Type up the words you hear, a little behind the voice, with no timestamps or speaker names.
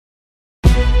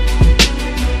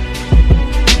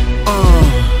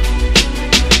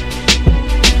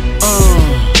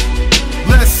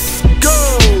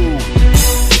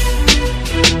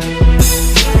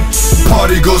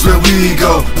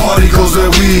Party goes where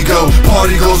we go.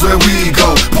 Party goes where we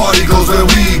go. Party goes where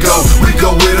we go. We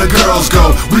go where the girls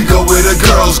go. We go where the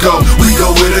girls go. We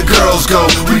go where the girls go.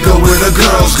 We go where the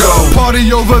girls go. Party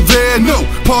over there, no.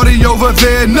 Party over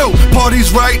there, no.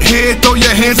 Party's right here, throw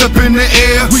your hands up in the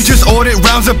air. We just ordered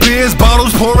rounds of beers,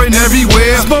 bottles pouring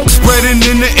everywhere. Smoke spreading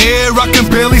in the air, I can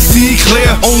barely see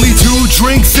clear. Only 2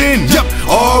 drinks in, yep,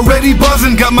 already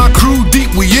buzzing. Got my crew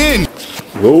deep, we in.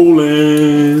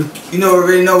 Rolling. You know,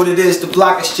 already know what it is. The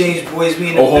block exchange boys. We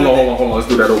in the hold on. Let's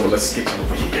do that over. Let's skip it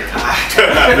over here.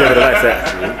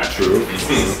 True.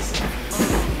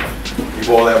 Keep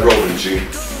all that rolling, G.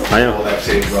 I am. All that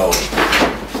tape rolling.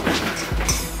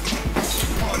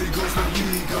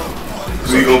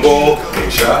 So you gonna ball?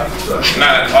 Ain't shy.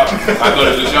 Nah, I thought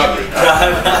it was y'all.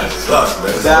 That's us,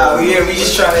 man. Nah, yeah, we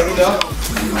just trying to, you know.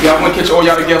 Yeah, I want to catch all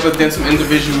y'all together, then some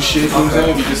individual shit, you know what I'm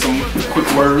saying? We get some quick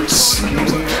words, you know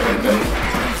what I'm saying?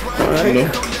 Alright. You know?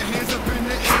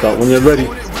 Start when you're ready.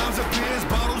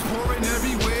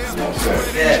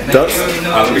 Yeah, man,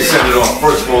 Let me send it on.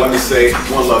 First of all, let me say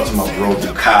one love to my bro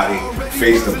DUCATTI.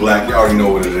 Face the Black. You already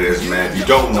know what it is, man. If you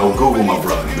don't know, Google my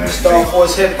brother, man. Star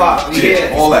Force Hip Hop.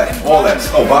 Yeah, all that.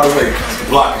 Oh, by the way, it's the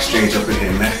block exchange up in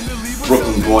here, man.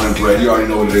 Brooklyn born and bred. You already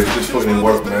know what it is. Just putting in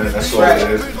work, man. That's all it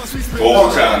is. All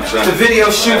the time, son. The video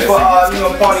shoot for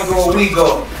Party Go Where We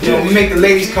Go. You know, we make the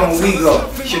ladies come where we go.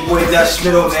 It's your boy Dutch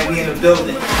Smith, man. We in the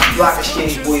building. Block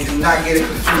exchange boys. Do not get it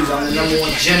confused. I'm the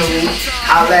 #1 general.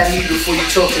 Holla at me before you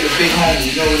talk to the big homie.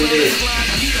 You know what it is.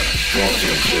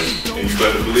 And you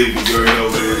better believe it. You already know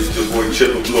what it is. It's your boy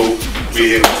Chip and Blue.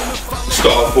 We here.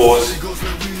 Star Force.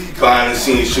 Behind the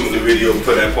scenes shooting the video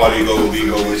for that Party Go Where We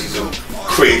Go, which is a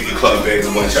crazy club, baby.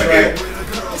 Once I get,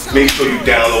 make sure you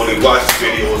download and watch the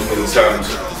video as many times.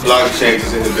 Block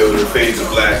exchanges in the building. Face the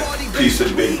Black. Peace to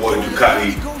the big boy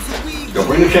DUCATTI. Yo,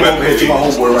 bring the camera over here to my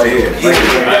homeboy right here.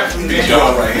 Big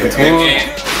y'all right here.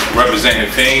 Again, representing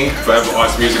Fame, Forever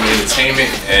Arts Music and Entertainment,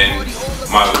 and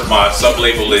my sub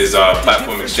label is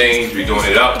Platform Exchange. We're doing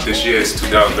it up this year. It's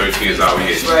 2013 is our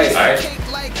year. Right. Alright?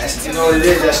 That's, you know what it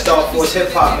is, that Star Force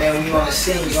Hip Hop, man. We on the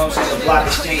scene, you know what I'm saying? The block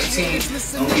exchange team.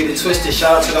 Don't get it twisted.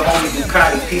 Shout out to the homie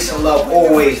DUCATTI. Peace and love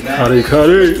always, man.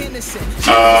 DUCATI.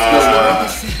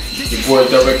 Your boy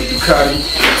Director DUCATTI,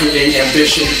 aka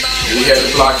Ambition. We had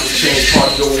the block exchange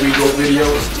Party Go Where We Go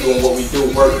videos, doing what we do,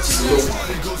 work, salute.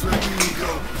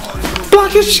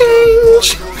 Block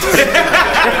exchange.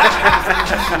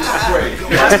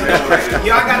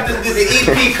 Yo, I got the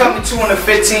EP coming to on the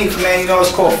 15th, man. You know,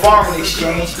 it's called Farming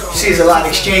Exchange. You see, there's a lot of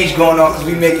exchange going on because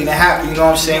we making it happen, you know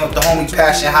what I'm saying? With the homie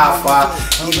Passion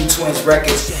Hi-Fi, Even Twins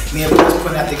Records. Me and Bless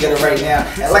putting that together right now.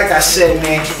 And like I said,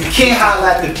 man, you can't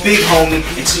holla at the big homie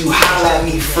until you holla at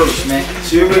me first, man.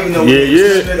 So you already know what it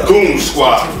is. Goon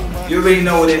Squad. You already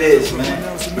know what it is, man.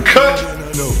 Cut.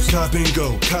 Cop and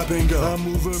go. I'm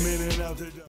moving in and out the